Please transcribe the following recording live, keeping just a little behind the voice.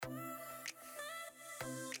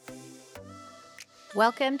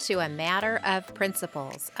Welcome to A Matter of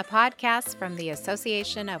Principles, a podcast from the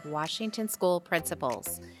Association of Washington School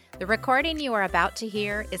Principals. The recording you are about to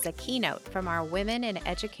hear is a keynote from our Women in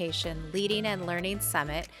Education Leading and Learning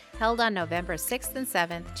Summit held on November 6th and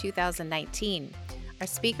 7th, 2019. Our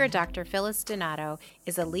speaker, Dr. Phyllis Donato,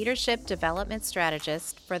 is a leadership development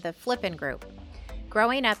strategist for the Flippin Group.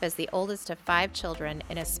 Growing up as the oldest of 5 children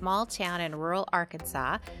in a small town in rural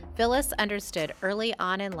Arkansas, Phyllis understood early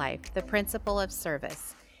on in life the principle of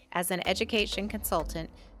service. As an education consultant,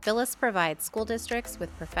 Phyllis provides school districts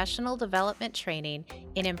with professional development training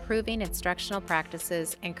in improving instructional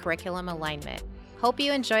practices and curriculum alignment. Hope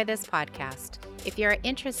you enjoy this podcast. If you're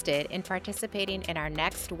interested in participating in our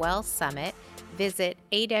next WELL Summit, visit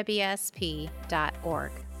awsp.org.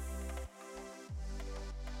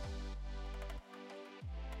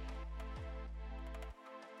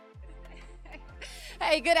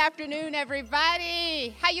 Hey, good afternoon,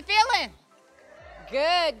 everybody. How you feeling?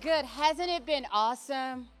 Good. Hasn't it been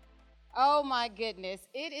awesome? Oh, my goodness.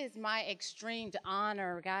 It is my extreme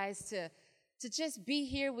honor, guys, to just be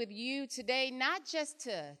here with you today, not just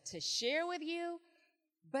to share with you,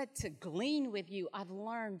 but to glean with you. I've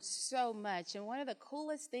learned so much. And one of the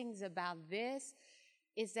coolest things about this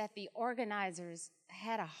is that the organizers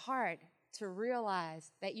had a heart to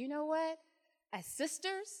realize that, you know what? As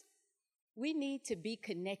sisters, we need to be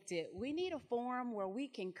connected. We need a forum where we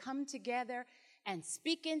can come together and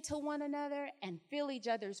speak into one another and fill each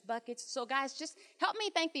other's buckets. So guys, just help me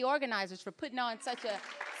thank the organizers for putting on such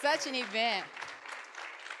an event.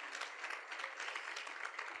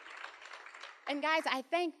 And guys, I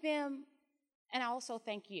thank them, and I also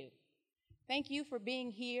thank you. Thank you for being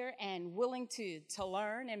here and willing to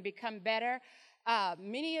learn and become better.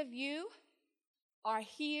 Many of you are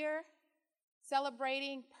here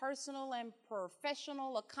celebrating personal and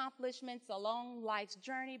professional accomplishments along life's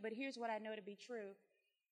journey. But here's what I know to be true,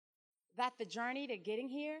 that the journey to getting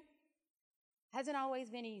here hasn't always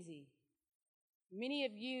been easy. Many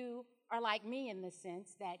of you are like me in the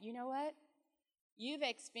sense that, you know what? You've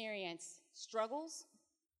experienced struggles,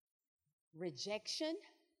 rejection,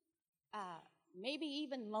 maybe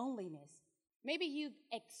even loneliness. Maybe you've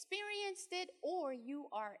experienced it or you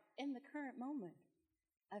are in the current moment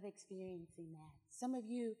of experiencing that. Some of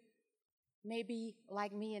you may be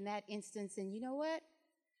like me in that instance, and you know what?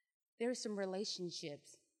 There's some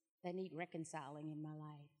relationships that need reconciling in my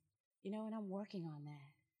life. You know, and I'm working on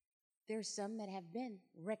that. There's some that have been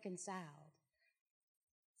reconciled.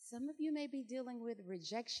 Some of you may be dealing with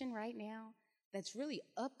rejection right now that's really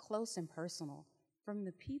up close and personal from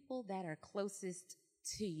the people that are closest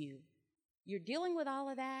to you. You're dealing with all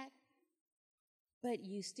of that, but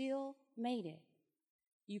you still made it.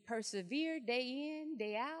 You persevere day in,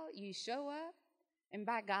 day out, you show up, and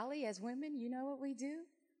by golly, as women, you know what we do?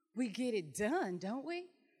 We get it done, don't we?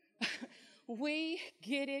 We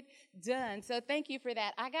get it done. So thank you for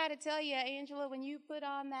that. I got to tell you, Angela, when you put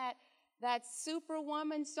on that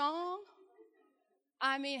Superwoman song,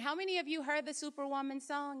 I mean, how many of you heard the Superwoman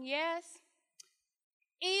song? Yes?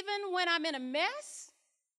 Even when I'm in a mess,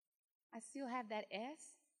 I still have that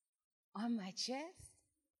S on my chest.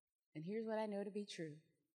 And here's what I know to be true.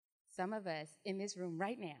 Some of us in this room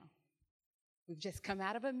right now, we've just come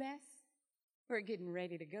out of a mess, we're getting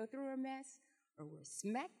ready to go through a mess, or we're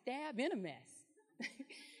smack dab in a mess.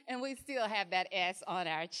 And we still have that S on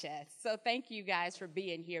our chest. So thank you guys for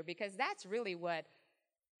being here, because that's really what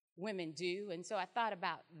women do. And so I thought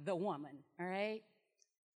about the woman, all right?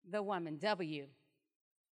 The woman, W.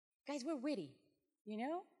 Guys, we're witty, you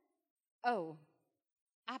know? O,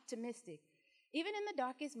 optimistic. Even in the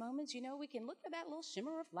darkest moments, you know, we can look for that little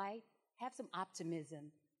shimmer of light, have some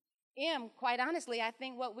optimism. M, quite honestly, I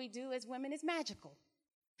think what we do as women is magical.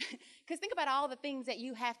 Because think about all the things that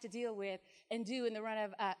you have to deal with and do in the run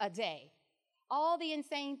of a day. All the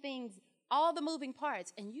insane things, all the moving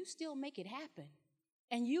parts, and you still make it happen.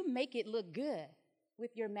 And you make it look good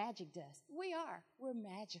with your magic dust. We're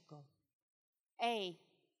magical. A,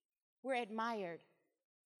 we're admired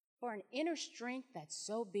for an inner strength that's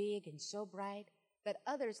so big and so bright that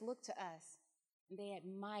others look to us and they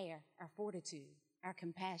admire our fortitude, our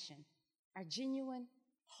compassion, our genuine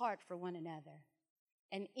heart for one another.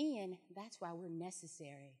 And N, that's why we're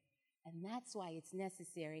necessary. And that's why it's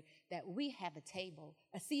necessary that we have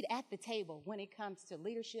a seat at the table when it comes to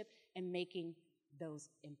leadership and making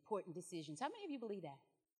those important decisions. How many of you believe that?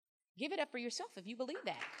 Give it up for yourself if you believe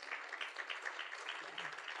that.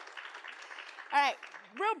 All right.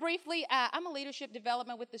 Real briefly, I'm a leadership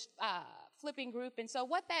development with the Flipping Group, and so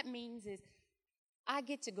what that means is I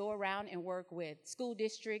get to go around and work with school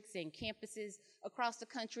districts and campuses across the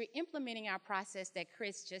country implementing our process that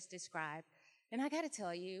Chris just described. And I got to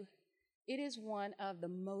tell you, it is one of the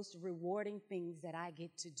most rewarding things that I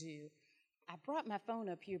get to do. I brought my phone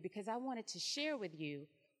up here because I wanted to share with you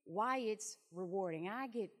why it's rewarding. I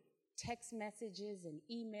get text messages and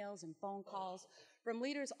emails and phone calls from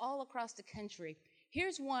leaders all across the country.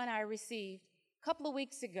 Here's one I received a couple of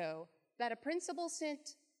weeks ago that a principal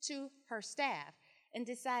sent to her staff and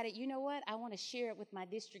decided, you know what, I want to share it with my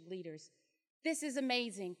district leaders. This is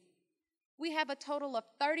amazing. We have a total of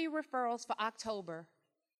 30 referrals for October,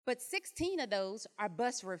 but 16 of those are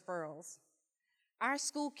bus referrals. Our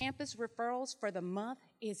school campus referrals for the month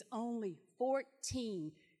is only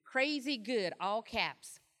 14. Crazy good, all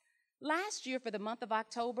caps. Last year for the month of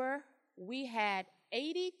October, we had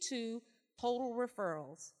 82 total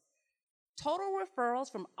referrals. Total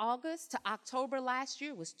referrals from August to October last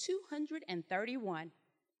year was 231.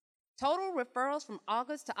 Total referrals from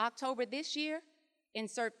August to October this year,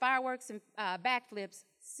 insert fireworks and backflips,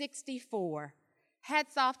 64.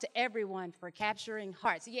 Hats off to everyone for capturing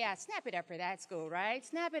hearts. Yeah, snap it up for that school, right?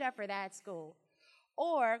 Snap it up for that school.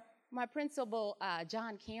 Or my principal,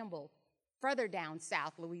 John Campbell, further down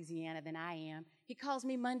South Louisiana than I am, he calls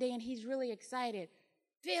me Monday and he's really excited.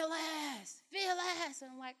 Phyllis.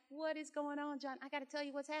 I'm like, what is going on, John? I got to tell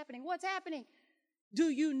you what's happening. What's happening? Do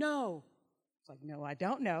you know? It's like, no, I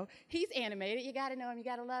don't know. He's animated. You got to know him. You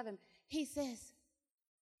got to love him. He says,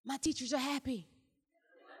 my teachers are happy.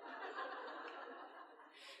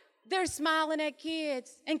 They're smiling at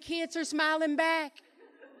kids, and kids are smiling back.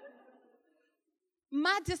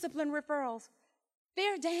 My discipline referrals,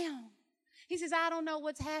 they're down. He says, I don't know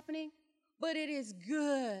what's happening, but it is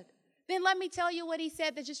good. Then let me tell you what he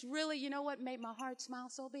said that just really, you know what, made my heart smile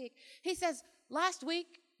so big. He says, last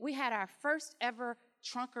week, we had our first ever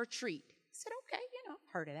trunk or treat. I said, okay,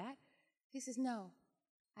 heard of that. He says, no,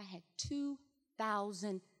 I had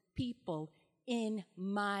 2,000 people in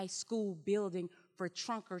my school building for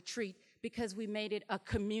trunk or treat because we made it a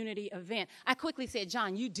community event. I quickly said,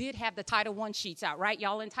 John, you did have the Title I sheets out, right?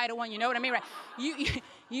 Y'all in Title I, you know what I mean, right?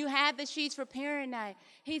 You had the sheets for parent night.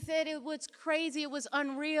 He said it was crazy, it was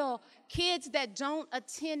unreal. Kids that don't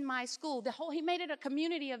attend my school, he made it a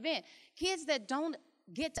community event. Kids that don't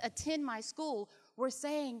get to attend my school were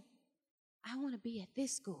saying, I want to be at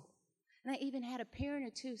this school. And I even had a parent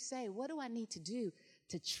or two say, what do I need to do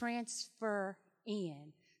to transfer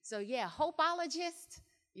in? So yeah, hopeologist,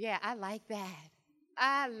 yeah, I like that.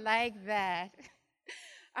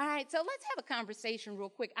 All right, so let's have a conversation real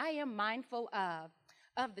quick. I am mindful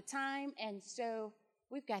of the time, and so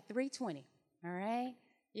we've got 3:20, all right?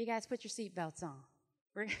 You guys put your seatbelts on.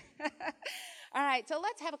 All right, so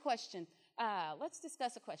let's have a question. Let's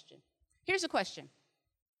discuss a question. Here's a question.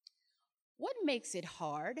 What makes it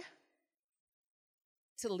hard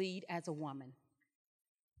to lead as a woman?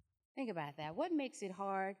 Think about that. What makes it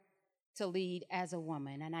hard to lead as a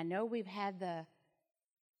woman? And I know we've had the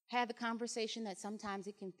conversation that sometimes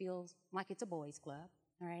it can feel like it's a boys' club.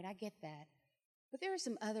 All right, I get that. But there are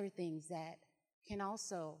some other things that can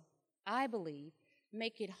also, I believe,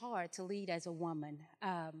 make it hard to lead as a woman.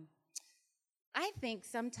 I think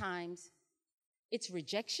sometimes it's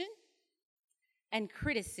rejection and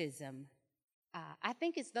criticism. I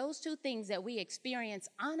think it's those two things that we experience,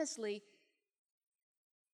 honestly,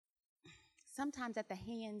 sometimes at the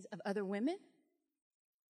hands of other women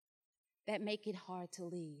that make it hard to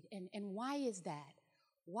lead. And why is that?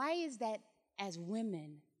 Why is that as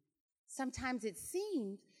women, sometimes it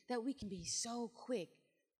seems that we can be so quick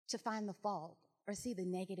to find the fault or see the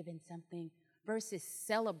negative in something versus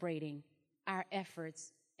celebrating our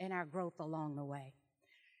efforts and our growth along the way.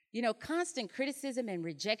 Constant criticism and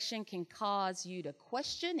rejection can cause you to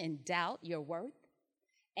question and doubt your worth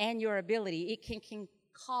and your ability. It can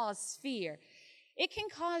cause fear. It can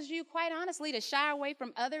cause you, quite honestly, to shy away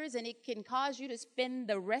from others, and it can cause you to spend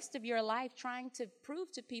the rest of your life trying to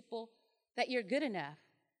prove to people that you're good enough.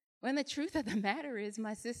 When the truth of the matter is,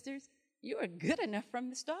 my sisters, you are good enough from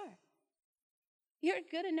the start. You're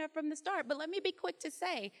good enough from the start. But let me be quick to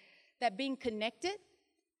say that being connected,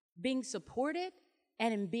 being supported,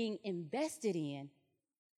 and in being invested in,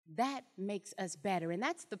 that makes us better. And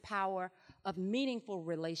that's the power of meaningful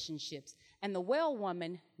relationships. And the well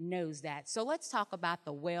woman knows that. So let's talk about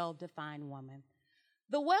the well-defined woman.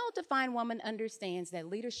 The well-defined woman understands that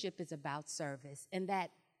leadership is about service and that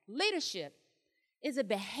leadership is a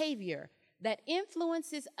behavior that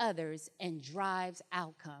influences others and drives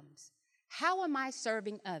outcomes. How am I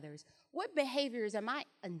serving others? What behaviors am I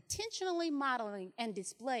intentionally modeling and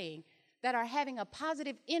displaying that are having a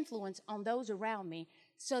positive influence on those around me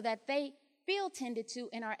so that they feel tended to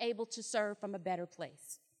and are able to serve from a better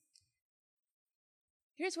place?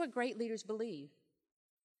 Here's what great leaders believe.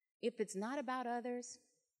 If it's not about others,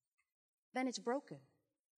 then it's broken.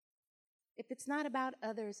 If it's not about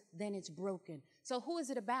others, then it's broken. So who is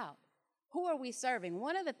it about? Who are we serving?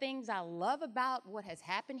 One of the things I love about what has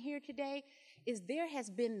happened here today is there has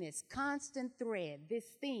been this constant thread, this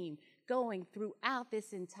theme going throughout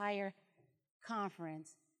this entire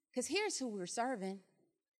conference. Because here's who we're serving.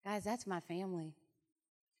 Guys, that's my family.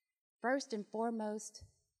 First and foremost,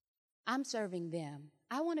 I'm serving them.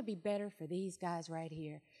 I want to be better for these guys right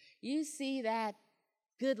here. You see that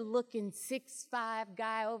good-looking 6'5"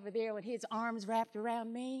 guy over there with his arms wrapped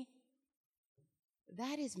around me?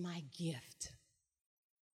 That is my gift.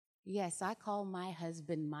 Yes, I call my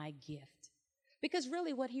husband my gift. Because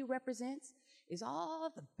really what he represents is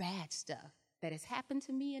all the bad stuff that has happened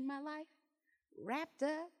to me in my life, wrapped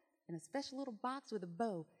up in a special little box with a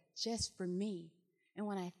bow just for me. And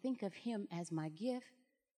when I think of him as my gift,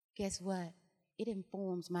 guess what? It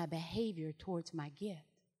informs my behavior towards my gift.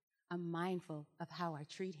 I'm mindful of how I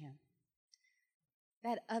treat him.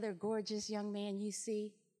 That other gorgeous young man you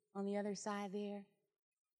see on the other side there,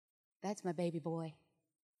 that's my baby boy.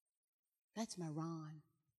 That's my Ron.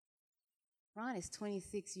 Ron is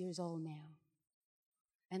 26 years old now.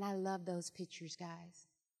 And I love those pictures, guys.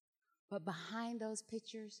 But behind those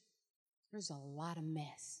pictures, there's a lot of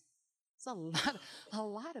mess. It's a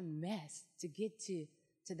lot of mess to get to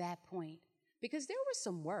that point. Because there was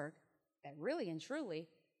some work that really and truly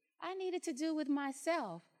I needed to do with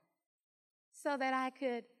myself so that I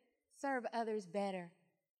could serve others better.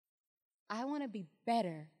 I want to be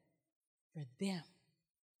better for them.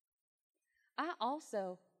 I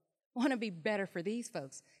also want to be better for these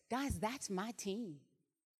folks. Guys, that's my team.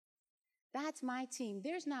 That's my team.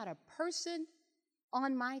 There's not a person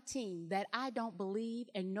on my team that I don't believe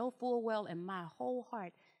and know full well in my whole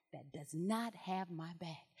heart that does not have my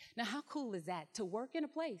back. Now, how cool is that to work in a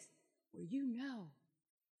place where you know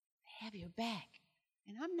they have your back?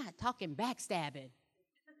 And I'm not talking backstabbing.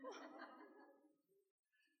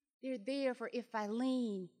 They're there for if I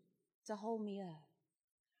lean to hold me up.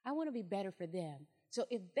 I want to be better for them. So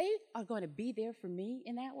if they are going to be there for me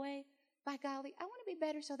in that way, by golly, I want to be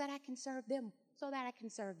better so that I can serve them,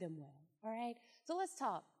 well, all right? So let's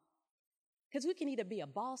talk, because we can either be a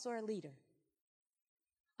boss or a leader.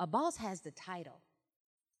 A boss has the title.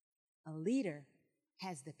 A leader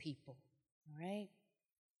has the people, all right?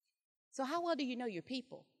 So how well do you know your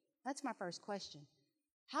people? That's my first question.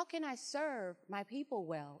 How can I serve my people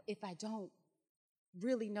well if I don't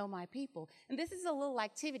really know my people? And this is a little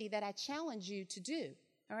activity that I challenge you to do,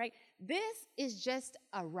 all right? This is just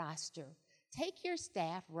a roster. Take your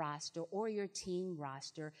staff roster or your team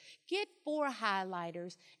roster, get 4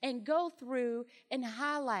 highlighters, and go through and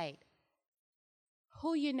highlight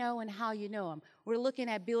who you know and how you know them. We're looking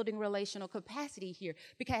at building relational capacity here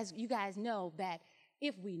because you guys know that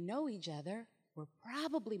if we know each other, we're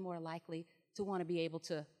probably more likely to want to be able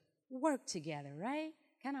to work together, right?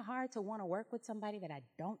 Kind of hard to want to work with somebody that I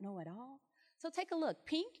don't know at all. So take a look.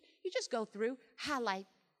 Pink, you just go through, highlight,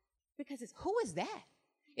 because it's, who is that?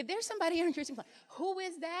 If there's somebody on your team, like, who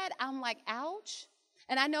is that? I'm like, ouch.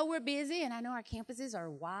 And I know we're busy, and I know our campuses are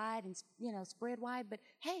wide and, spread wide, but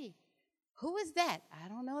hey, who is that? I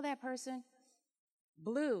don't know that person.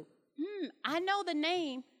 Blue, I know the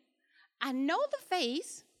name. I know the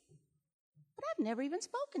face, but I've never even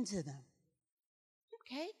spoken to them.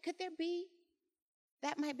 Okay, could there be,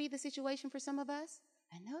 that might be the situation for some of us.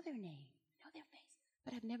 I know their name, I know their face,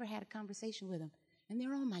 but I've never had a conversation with them, and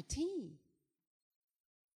they're on my team.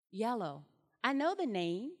 Yellow, I know the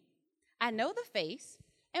name, I know the face,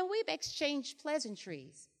 and we've exchanged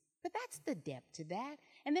pleasantries, but that's the depth to that.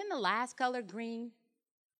 And then the last color, green,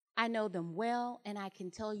 I know them well, and I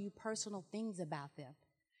can tell you personal things about them.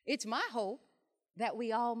 It's my hope that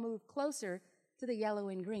we all move closer to the yellow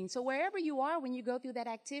and green. So wherever you are when you go through that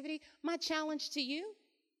activity, my challenge to you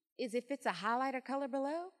is if it's a highlighter color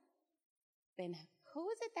below, then who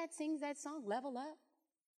is it that sings that song, Level Up?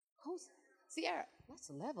 Who's Sierra? Let's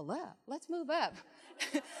level up. Let's move up.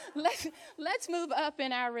 let's move up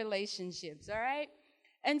in our relationships, all right?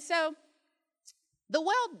 And so the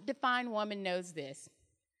well-defined woman knows this,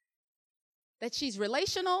 that she's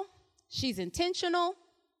relational, she's intentional,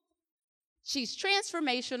 she's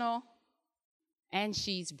transformational, and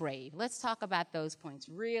she's brave. Let's talk about those points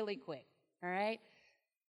really quick, all right?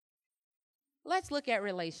 Let's look at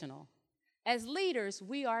relational. As leaders,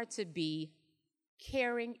 we are to be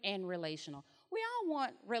caring and relational. We all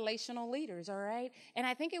want relational leaders, all right? And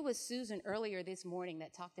I think it was Susan earlier this morning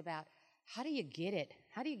that talked about how do you get it?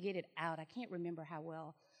 How do you get it out? I can't remember how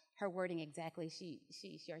well her wording exactly. She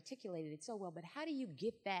articulated it so well, but how do you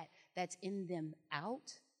get that's in them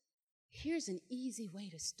out? Here's an easy way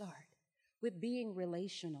to start with being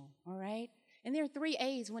relational, all right? And there are 3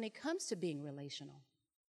 A's when it comes to being relational.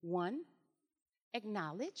 1,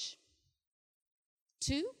 acknowledge.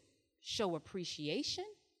 2, show appreciation.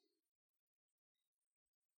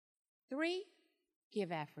 3,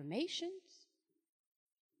 give affirmations.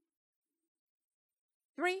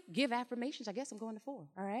 3, give affirmations. I guess I'm going to 4,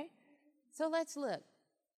 all right? So let's look.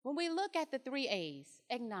 When we look at the 3 A's,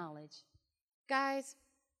 acknowledge. Guys,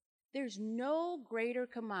 there's no greater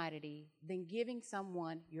commodity than giving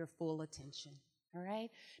someone your full attention, all right?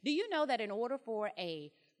 Do you know that in order for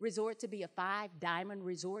a resort to be a 5-diamond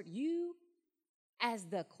resort, you, as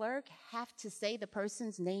the clerk, have to say the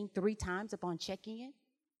person's name 3 times upon checking in?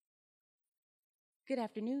 Good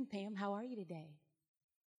afternoon, Pam. How are you today?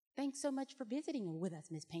 Thanks so much for visiting with us,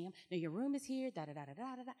 Miss Pam. Now, your room is here,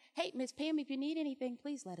 da-da-da-da-da-da. Hey, Miss Pam, if you need anything,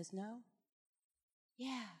 please let us know.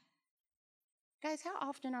 Yeah. Guys, how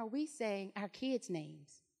often are we saying our kids'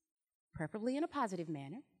 names? Preferably in a positive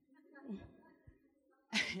manner.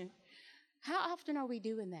 How often are we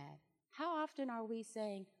doing that? How often are we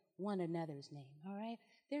saying one another's name, all right?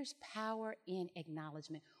 There's power in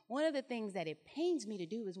acknowledgement. One of the things that it pains me to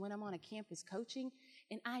do is when I'm on a campus coaching,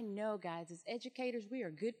 and I know, guys, as educators, we are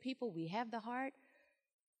good people. We have the heart.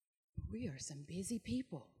 We are some busy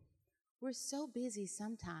people. We're so busy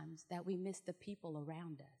sometimes that we miss the people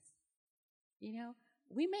around us. You know,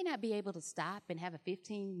 we may not be able to stop and have a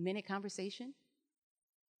 15-minute conversation,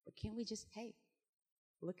 but can we just, hey,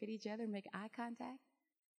 look at each other, make eye contact,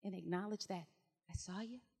 and acknowledge that I saw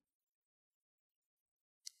you?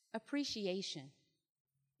 Appreciation.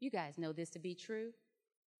 You guys know this to be true.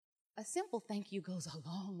 A simple thank you goes a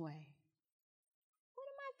long way. What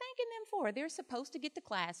am I thanking them for? They're supposed to get to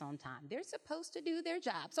class on time. They're supposed to do their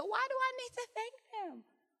job. So why do I need to thank them?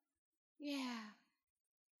 Yeah.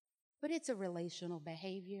 But it's a relational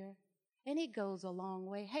behavior, and it goes a long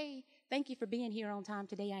way. Hey, thank you for being here on time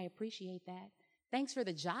today. I appreciate that. Thanks for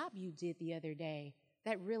the job you did the other day.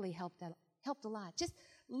 That really helped a lot. Just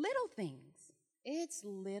little things. It's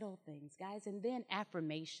little things, guys. And then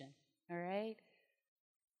affirmation, all right?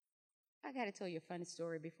 I got to tell you a funny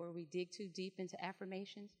story before we dig too deep into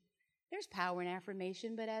affirmations. There's power in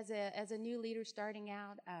affirmation, but as a new leader starting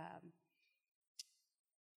out, I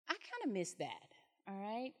kind of miss that. All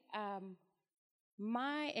right.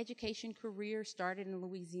 My education career started in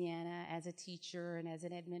Louisiana as a teacher and as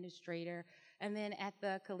an administrator, and then at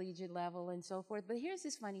the collegiate level and so forth. But here's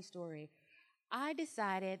this funny story. I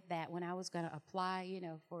decided that when I was going to apply,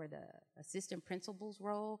 for the assistant principal's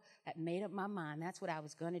role, that made up my mind. That's what I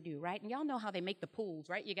was going to do, right? And y'all know how they make the pools,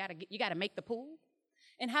 right? You got to make the pool.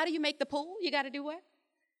 And how do you make the pool? You got to do what?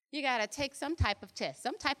 You got to take some type of test,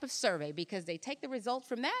 some type of survey, because they take the results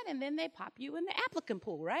from that and then they pop you in the applicant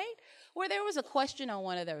pool, right? Where there was a question on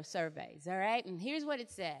one of those surveys, all right? And here's what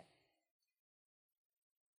it said.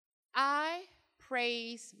 I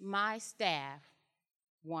praise my staff,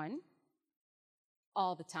 1,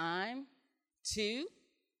 all the time, 2,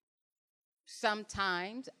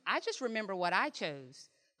 sometimes. I just remember what I chose,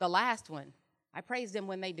 the last one. I praise them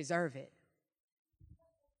when they deserve it.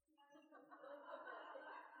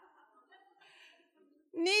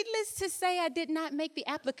 Needless to say, I did not make the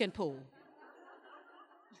applicant pool.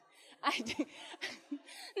 Not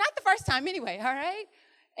the first time anyway, all right?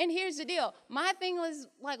 And here's the deal. My thing was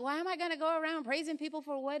like, why am I going to go around praising people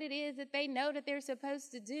for what it is that they know that they're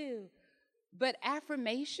supposed to do? But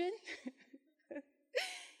affirmation,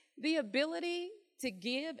 the ability to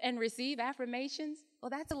give and receive affirmations, well,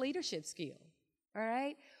 that's a leadership skill, all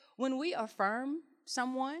right? When we affirm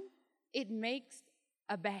someone, it makes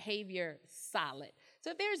a behavior solid. So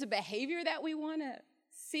if there's a behavior that we want to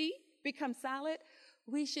see become solid,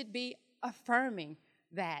 we should be affirming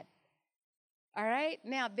that. All right?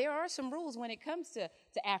 Now, there are some rules when it comes to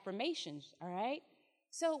affirmations, all right?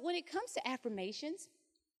 So when it comes to affirmations,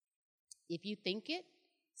 if you think it,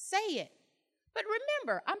 say it. But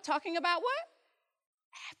remember, I'm talking about what?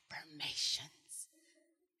 Affirmations.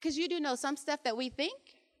 Because you do know some stuff that we think.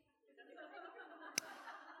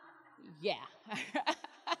 Yeah.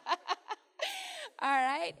 All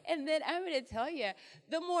right? And then I'm going to tell you,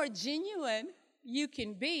 the more genuine you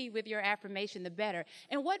can be with your affirmation, the better.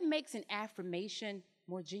 And what makes an affirmation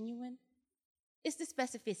more genuine? It's the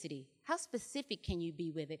specificity. How specific can you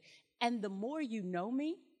be with it? And the more you know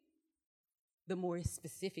me, the more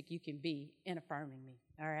specific you can be in affirming me,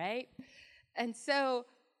 all right? And so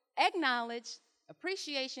acknowledge,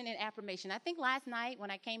 appreciation, and affirmation. I think last night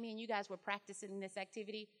when I came in, you guys were practicing this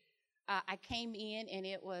activity. I came in, and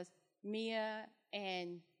it was Mia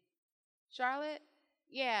and Charlotte.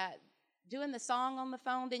 Yeah, doing the song on the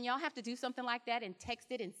phone? Then y'all have to do something like that and text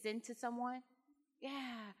it and send to someone?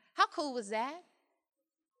 Yeah. How cool was that?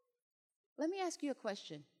 Let me ask you a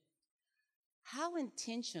question. How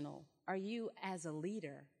intentional are you as a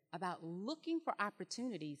leader about looking for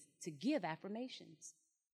opportunities to give affirmations?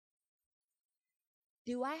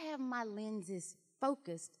 Do I have my lenses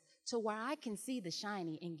focused to where I can see the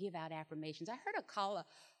shiny and give out affirmations? I heard I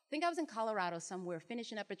think I was in Colorado somewhere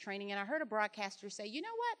finishing up a training, and I heard a broadcaster say, you know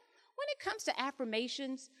what? When it comes to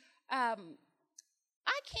affirmations, I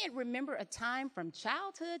can't remember a time from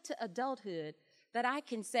childhood to adulthood that I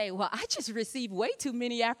can say, well, I just received way too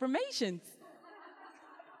many affirmations.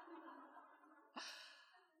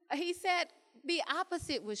 He said the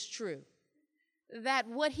opposite was true, that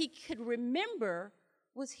what he could remember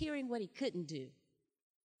was hearing what he couldn't do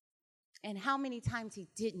and how many times he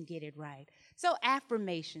didn't get it right. So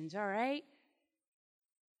affirmations, all right?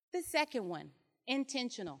 The second one,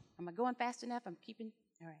 intentional. Am I going fast enough? I'm keeping,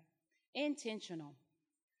 all right. Intentional.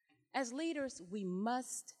 As leaders, we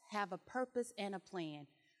must have a purpose and a plan.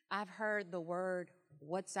 I've heard the word,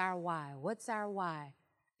 what's our why? What's our why?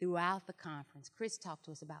 Throughout the conference. Chris talked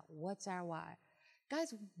to us about what's our why.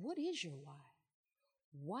 Guys, what is your why?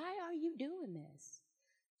 Why are you doing this?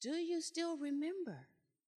 Do you still remember?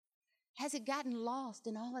 Has it gotten lost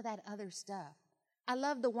in all of that other stuff? I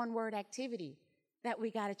love the one-word activity that we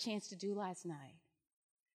got a chance to do last night.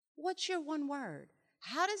 What's your one word?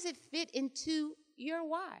 How does it fit into your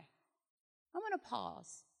why? I'm going to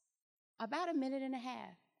pause about a minute and a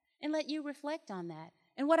half and let you reflect on that.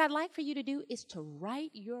 And what I'd like for you to do is to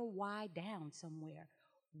write your why down somewhere.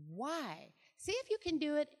 Why? See if you can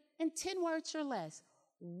do it in 10 words or less.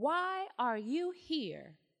 Why are you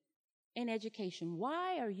here in education?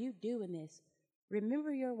 Why are you doing this?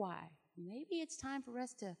 Remember your why. Maybe it's time for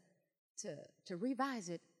us to revise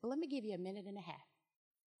it, but let me give you a minute and a half.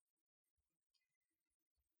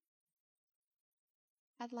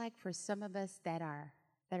 I'd like for some of us that are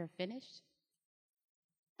finished,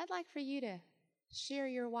 I'd like for you to share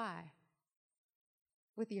your why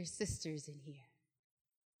with your sisters in here.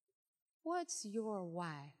 What's your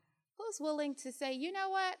why? Who's willing to say, you know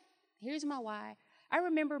what? Here's my why. I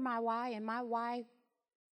remember my why, and my why,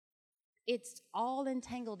 it's all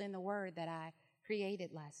entangled in the word that I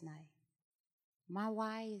created last night. My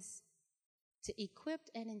why is to equip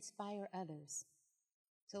and inspire others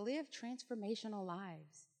to live transformational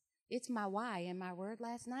lives. It's my why, and my word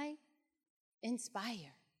last night,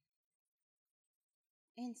 inspire.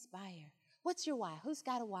 Inspire. What's your why? Who's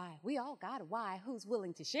got a why? We all got a why. Who's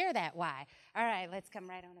willing to share that why? All right, let's come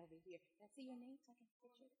right on over here. Can I see your name so I can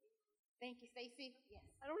picture it? Thank you, Stacy. Yes.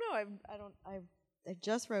 I don't know. I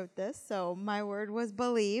just wrote this, so my word was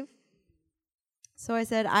believe. So I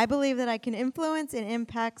said, I believe that I can influence and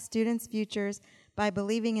impact students' futures by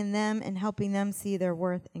believing in them and helping them see their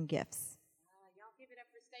worth and gifts. Y'all give it up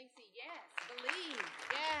for Stacy. Yes, believe.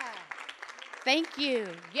 Yeah. Thank you.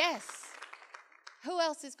 Yes. Who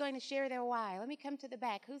else is going to share their why? Let me come to the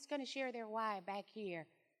back. Who's going to share their why back here?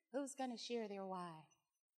 Who's going to share their why?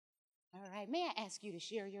 All right. May I ask you to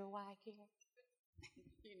share your why, Karen?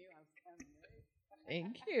 You knew I was coming, right?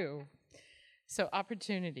 Thank you. So,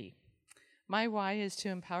 opportunity. My why is to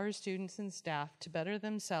empower students and staff to better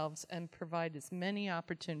themselves and provide as many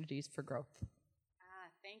opportunities for growth.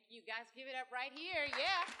 Thank you. Guys, give it up right here.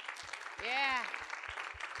 Yeah. Yeah.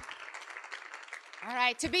 All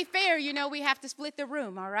right. To be fair, you know, we have to split the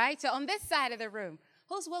room, all right? So on this side of the room,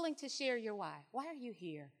 who's willing to share your why? Why are you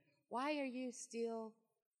here? Why are you still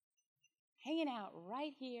hanging out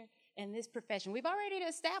right here in this profession? We've already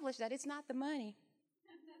established that it's not the money.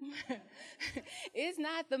 It's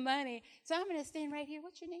not the money. So I'm going to stand right here.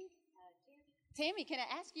 What's your name? Tammy, can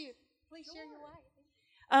I ask you, please share your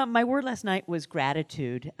why? My word last night was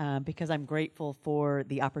gratitude because I'm grateful for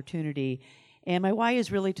the opportunity. And my why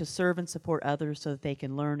is really to serve and support others so that they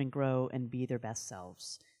can learn and grow and be their best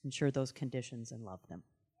selves. Ensure those conditions and love them.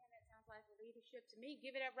 Yeah, that sounds like leadership to me.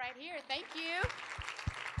 Give it up right here. Thank you.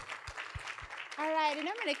 All right, and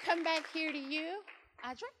I'm going to come back here to you.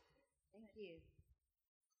 Audra? Thank you.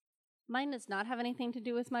 Mine does not have anything to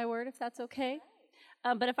do with my word, if that's okay.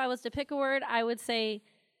 But if I was to pick a word, I would say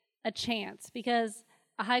a chance, because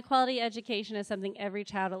a high-quality education is something every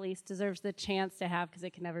child at least deserves the chance to have because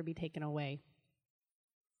it can never be taken away.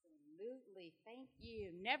 Absolutely. Thank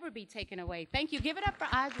you. Never be taken away. Thank you. Give it up for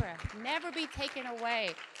Audra. Never be taken away.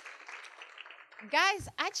 Guys,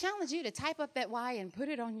 I challenge you to type up that why and put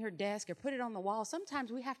it on your desk or put it on the wall.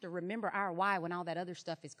 Sometimes we have to remember our why when all that other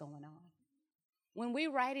stuff is going on. When we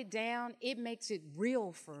write it down, it makes it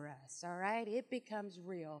real for us, all right? It becomes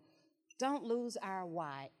real. Don't lose our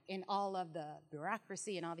why in all of the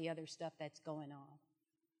bureaucracy and all the other stuff that's going on.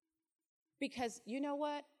 Because you know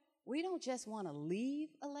what? We don't just want to leave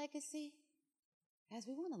a legacy, as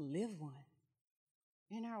we want to live one.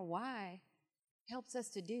 And our why helps us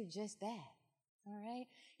to do just that. All right?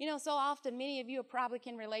 You know, so often, many of you probably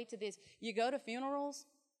can relate to this. You go to funerals,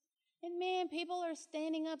 and man, people are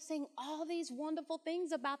standing up saying all these wonderful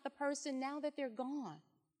things about the person now that they're gone.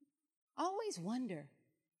 I always wonder,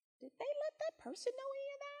 did they let that person know any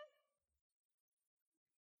of that?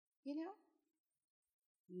 You know?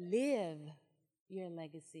 Live your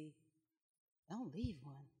legacy. Don't leave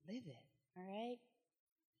one. Live it. All right?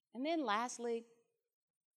 And then lastly,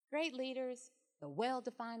 great leaders, the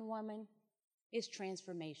well-defined woman, is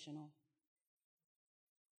transformational.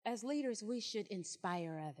 As leaders, we should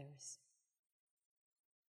inspire others.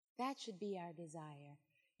 That should be our desire.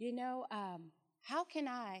 You know, how can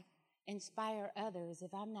I inspire others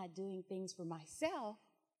if I'm not doing things for myself?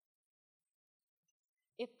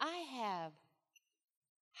 If I have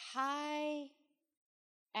high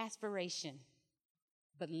aspiration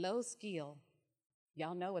but low skill,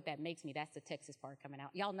 y'all know what that makes me. That's the Texas part coming out.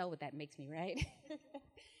 Y'all know what that makes me, right?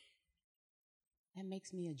 That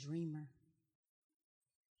makes me a dreamer.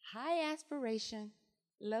 High aspiration,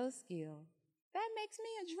 low skill. That makes me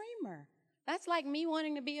a dreamer. That's like me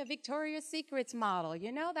wanting to be a Victoria's Secrets model.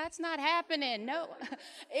 You know, that's not happening. No,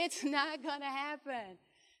 it's not going to happen.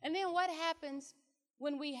 And then what happens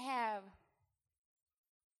when we have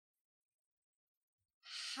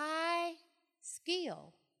high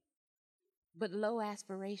skill but low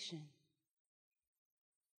aspiration?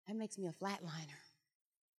 That makes me a flatliner.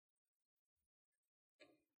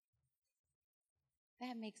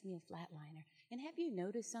 That makes me a flatliner. And have you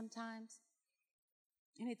noticed sometimes,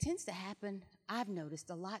 and it tends to happen, I've noticed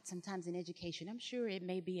a lot sometimes in education. I'm sure it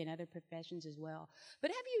may be in other professions as well. But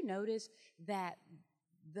have you noticed that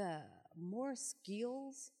the more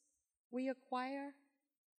skills we acquire,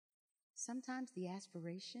 sometimes the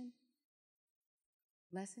aspiration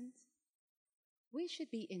lessens? We should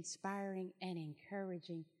be inspiring and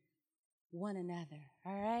encouraging one another,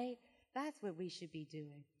 all right? That's what we should be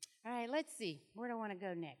doing. All right, let's see. Where do I want to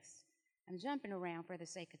go next? I'm jumping around for the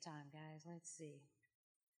sake of time, guys. Let's see.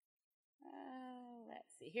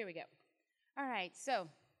 Here we go. All right, so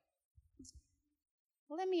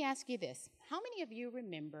let me ask you this. How many of you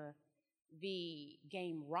remember the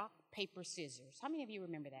game rock, paper, scissors? How many of you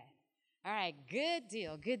remember that? All right, good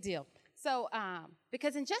deal, good deal. So,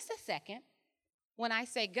 because in just a second, when I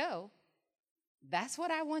say go, that's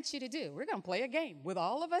what I want you to do. We're going to play a game with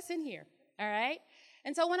all of us in here, all right?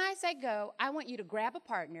 And so when I say go, I want you to grab a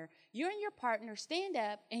partner. You and your partner stand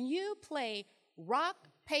up, and you play rock,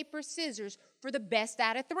 paper, scissors for the best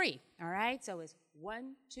out of 3, all right? So it's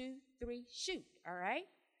 1, 2, 3, shoot, all right?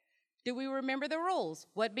 Do we remember the rules?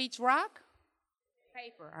 What beats rock?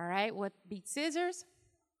 Paper, all right? What beats scissors?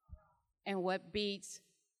 And what beats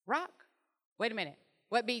rock? Wait a minute.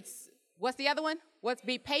 What's the other one? What's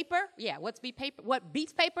beat paper? Yeah, what's beat paper? What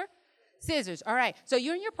beats paper? Scissors. All right. So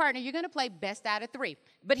you and your partner, you're going to play best out of 3.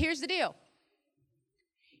 But here's the deal.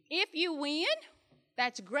 If you win,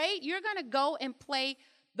 that's great. You're going to go and play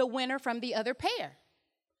the winner from the other pair.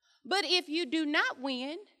 But if you do not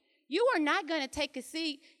win, you are not going to take a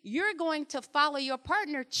seat. You're going to follow your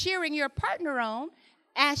partner, cheering your partner on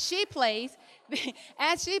as she plays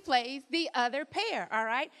the other pair, all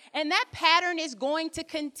right? And that pattern is going to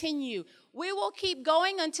continue. We will keep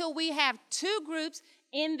going until we have 2 groups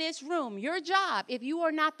in this room. Your job, if you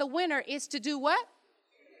are not the winner, is to do what?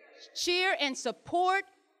 Cheer and support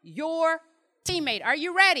your teammate. Are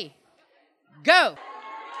you ready? Go.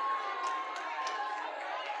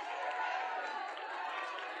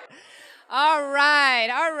 All right,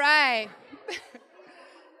 all right.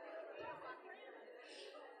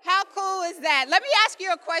 How cool is that? Let me ask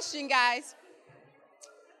you a question, guys.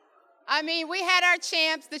 I mean, we had our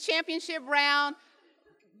champs, the championship round,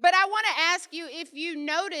 but I want to ask you if you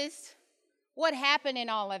noticed what happened in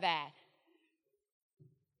all of that.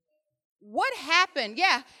 What happened?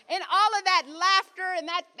 Yeah, in all of that laughter and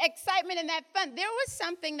that excitement and that fun, there was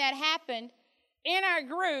something that happened in our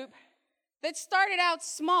group that started out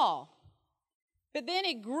small, but then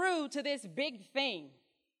it grew to this big thing.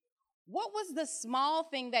 What was the small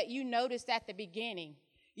thing that you noticed at the beginning?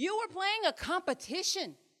 You were playing a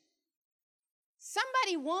competition.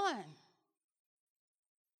 Somebody won.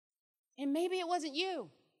 And maybe it wasn't you.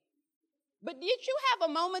 But did you have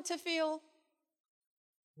a moment to feel,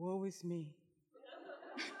 woe is me?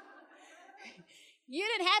 You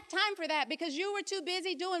didn't have time for that because you were too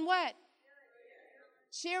busy doing what?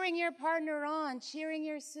 Cheering your partner on, cheering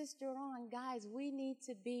your sister on. Guys, we need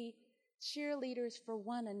to be cheerleaders for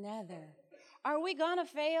one another. Are we going to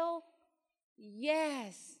fail?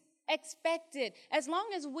 Yes. Expect it. As long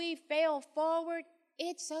as we fail forward,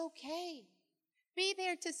 it's okay. Be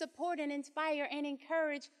there to support and inspire and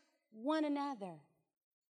encourage one another.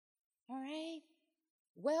 All right?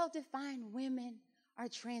 Well-defined women are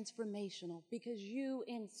transformational because you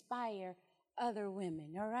inspire other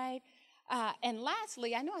women. All right? And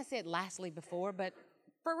lastly, I know I said lastly before, but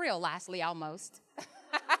for real, lastly almost.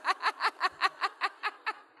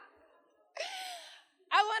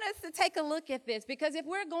 I want us to take a look at this because if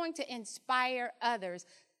we're going to inspire others,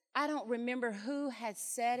 I don't remember who has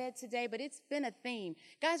said it today, but it's been a theme.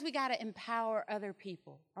 Guys, we got to empower other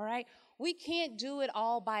people, all right? We can't do it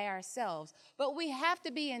all by ourselves, but we have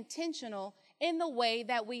to be intentional in the way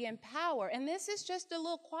that we empower. And this is just a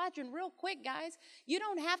little quadrant real quick, guys. You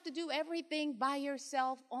don't have to do everything by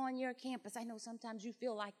yourself on your campus. I know sometimes you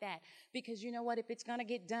feel like that because you know what? If it's going to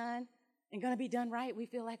get done and going to be done right, we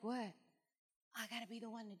feel like, what? I got to be the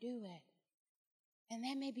one to do it. And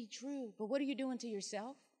that may be true, but what are you doing to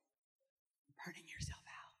yourself? Burning yourself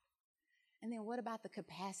out. And then what about the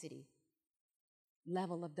capacity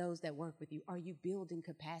level of those that work with you? Are you building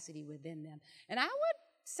capacity within them? And I would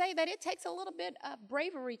say that it takes a little bit of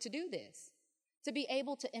bravery to do this, to be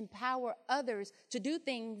able to empower others to do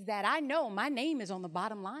things that I know my name is on the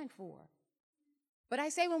bottom line for. But I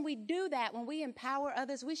say when we do that, when we empower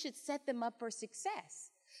others, we should set them up for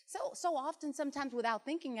success. So often, sometimes without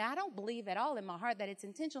thinking, I don't believe at all in my heart that it's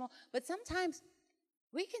intentional, but sometimes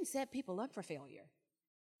we can set people up for failure.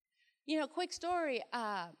 You know, quick story,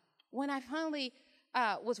 when I finally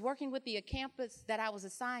was working with the campus that I was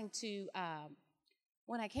assigned to,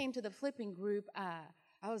 when I came to the flipping group,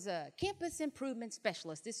 I was a campus improvement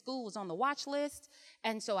specialist. This school was on the watch list,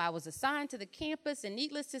 and so I was assigned to the campus, and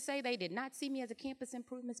needless to say, they did not see me as a campus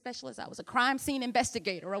improvement specialist. I was a crime scene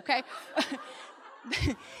investigator, okay?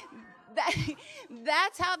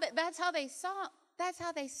 That's how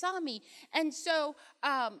they saw me. And so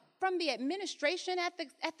from the administration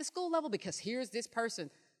at the school level, because here's this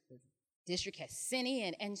person the district has sent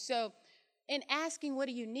in. And so in asking, what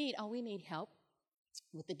do you need? Oh, we need help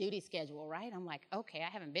with the duty schedule, right? I'm like, okay, I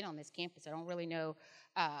haven't been on this campus. I don't really know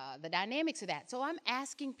the dynamics of that. So I'm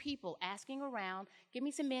asking people, asking around, give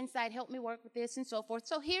me some insight, help me work with this and so forth.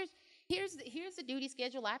 So here's the duty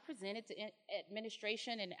schedule I presented to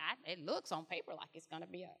administration, and it looks on paper like it's gonna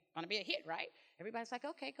be a hit, right? Everybody's like,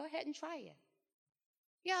 okay, go ahead and try it.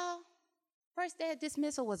 Y'all, first day of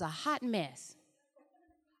dismissal was a hot mess,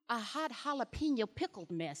 a hot jalapeno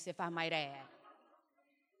pickled mess, if I might add.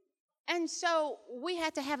 And so we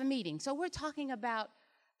had to have a meeting. So we're talking about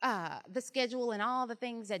the schedule and all the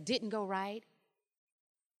things that didn't go right,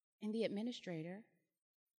 and the administrator,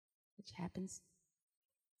 which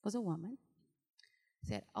was a woman,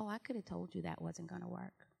 said, oh, I could have told you that wasn't going to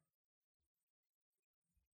work.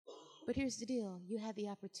 But here's the deal. You had the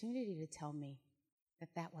opportunity to tell me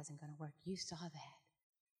that wasn't going to work. You saw that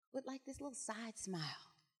with like this little side smile.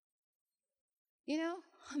 You know,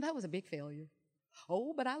 that was a big failure.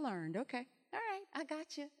 Oh, but I learned. Okay. All right. I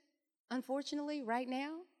got you. Unfortunately, right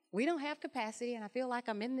now, we don't have capacity, and I feel like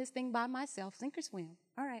I'm in this thing by myself, sink or swim.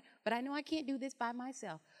 All right. But I know I can't do this by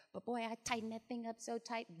myself. But boy, I tightened that thing up so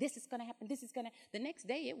tight. This is going to happen. The next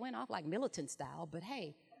day it went off like militant style. But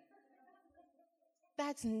hey,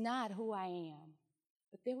 that's not who I am.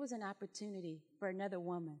 But there was an opportunity for another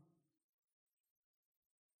woman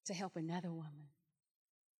to help another woman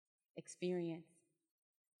experience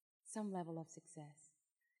some level of success.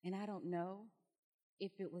 And I don't know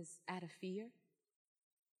if it was out of fear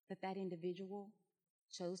that individual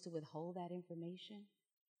chose to withhold that information.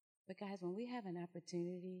 But guys, when we have an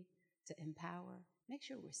opportunity to empower, make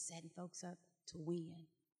sure we're setting folks up to win.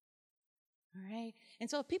 All right? And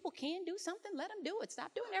so if people can do something, let them do it.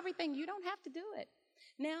 Stop doing everything. You don't have to do it.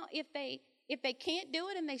 Now, if they can't do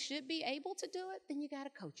it and they should be able to do it, then you got to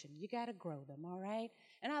coach them. You got to grow them, all right?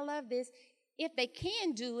 And I love this. If they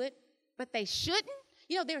can do it, but they shouldn't,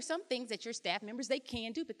 you know, there are some things that your staff members, they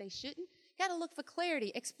can do, but they shouldn't. Got to look for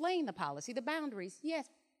clarity. Explain the policy, the boundaries. Yes,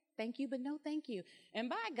 thank you, but no thank you. And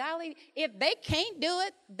by golly, if they can't do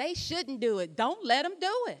it, they shouldn't do it. Don't let them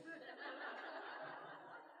do it.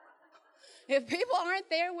 If people aren't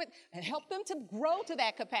there, help them to grow to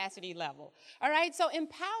that capacity level. All right, so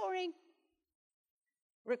empowering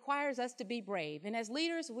requires us to be brave. And as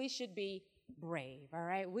leaders, we should be brave, all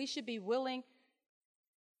right? We should be willing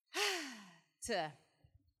to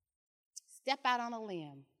step out on a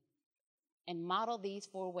limb and model these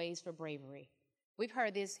 4 ways for bravery. We've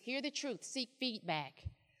heard this, hear the truth, seek feedback.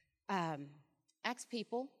 Ask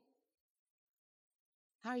people,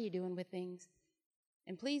 how are you doing with things?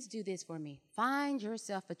 And please do this for me. Find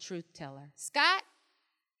yourself a truth teller. Scott,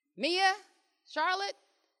 Mia, Charlotte,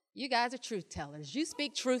 you guys are truth tellers. You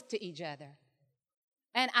speak truth to each other.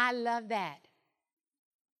 And I love that.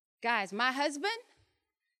 Guys, my husband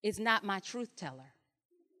is not my truth teller.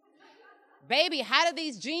 Baby, how do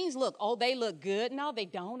these jeans look? Oh, they look good. No, they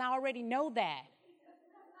don't. I already know that.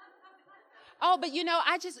 Oh, but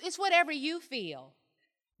it's whatever you feel.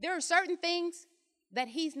 There are certain things that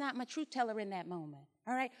he's not my truth teller in that moment.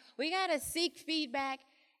 All right? We got to seek feedback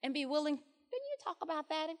and be willing. Didn't you talk about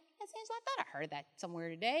that? And I said, I thought I heard that somewhere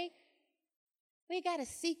today. We got to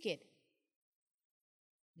seek it.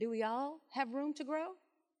 Do we all have room to grow?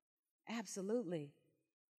 Absolutely.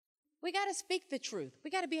 We got to speak the truth. We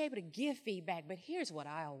got to be able to give feedback. But here's what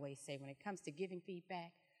I always say when it comes to giving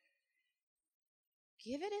feedback.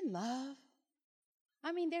 Give it in love.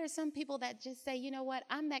 I mean, there are some people that just say, you know what,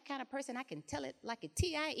 I'm that kind of person. I can tell it like a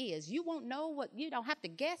TI is. You won't know what, you don't have to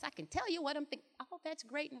guess. I can tell you what I'm thinking. Oh, that's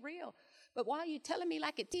great and real. But while you're telling me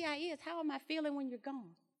like a TI is, how am I feeling when you're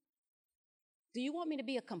gone? Do you want me to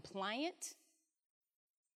be a compliant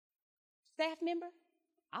staff member?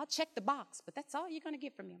 I'll check the box, but that's all you're going to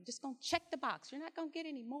get from me. I'm just going to check the box. You're not going to get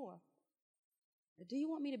any more. Or do you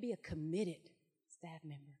want me to be a committed staff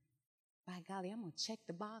member? By golly, I'm going to check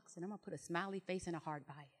the box, and I'm going to put a smiley face and a heart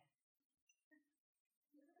by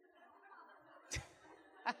it.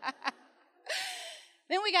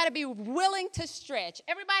 Then we got to be willing to stretch.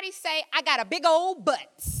 Everybody say, I got a big old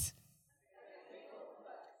butt.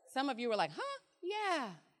 Some of you were like, huh? Yeah.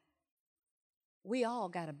 We all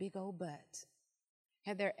got a big old butt.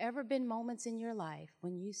 Have there ever been moments in your life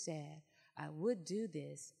when you said, I would do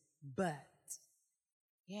this, but,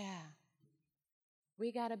 yeah.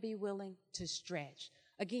 We got to be willing to stretch.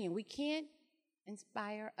 Again, we can't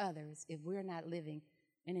inspire others if we're not living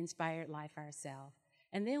an inspired life ourselves.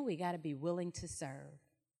 And then we got to be willing to serve.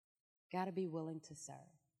 Got to be willing to serve.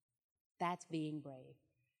 That's being brave.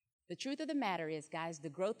 The truth of the matter is, guys, the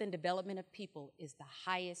growth and development of people is the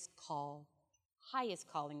highest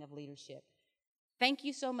calling of leadership. Thank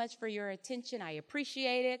you so much for your attention. I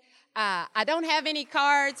appreciate it. I don't have any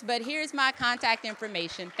cards, but here's my contact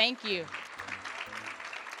information. Thank you.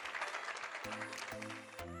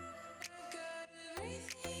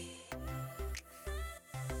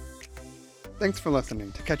 Thanks for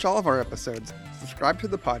listening. To catch all of our episodes, subscribe to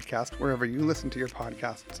the podcast wherever you listen to your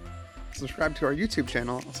podcasts. Subscribe to our YouTube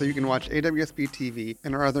channel so you can watch AWSP TV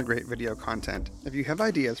and our other great video content. If you have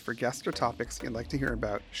ideas for guests or topics you'd like to hear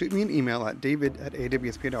about, shoot me an email at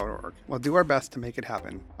david@awsp.org. We'll do our best to make it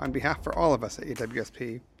happen. On behalf of all of us at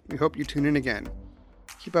AWSP, we hope you tune in again.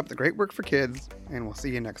 Keep up the great work for kids, and we'll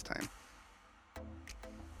see you next time.